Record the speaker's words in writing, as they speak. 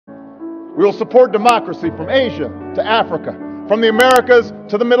We will support democracy from Asia to Africa, from the Americas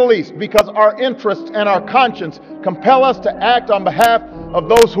to the Middle East, because our interests and our conscience compel us to act on behalf of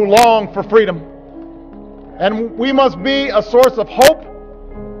those who long for freedom. And we must be a source of hope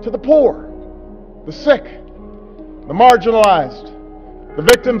to the poor, the sick, the marginalized, the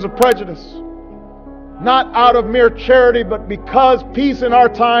victims of prejudice, not out of mere charity, but because peace in our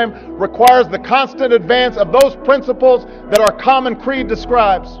time requires the constant advance of those principles that our common creed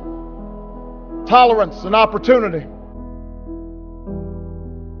describes: tolerance and opportunity.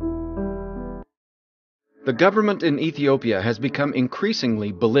 The government in Ethiopia has become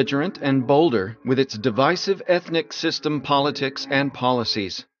increasingly belligerent and bolder with its divisive ethnic system politics and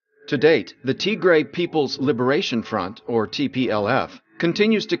policies. To date, the Tigray People's Liberation Front, or TPLF,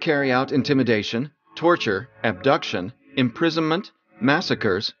 continues to carry out intimidation, torture, abduction, imprisonment,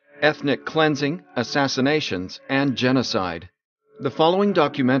 massacres, ethnic cleansing, assassinations, and genocide. The following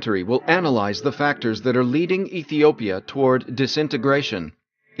documentary will analyze the factors that are leading Ethiopia toward disintegration.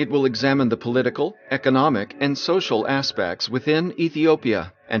 It will examine the political, economic, and social aspects within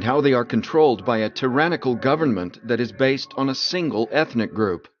Ethiopia and how they are controlled by a tyrannical government that is based on a single ethnic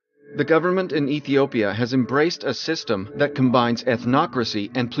group. The government in Ethiopia has embraced a system that combines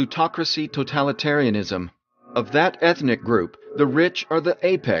ethnocracy and plutocracy totalitarianism. Of that ethnic group, the rich are the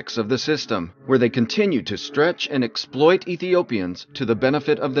apex of the system, where they continue to stretch and exploit Ethiopians to the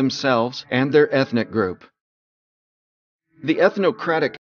benefit of themselves and their ethnic group. The ethnocratic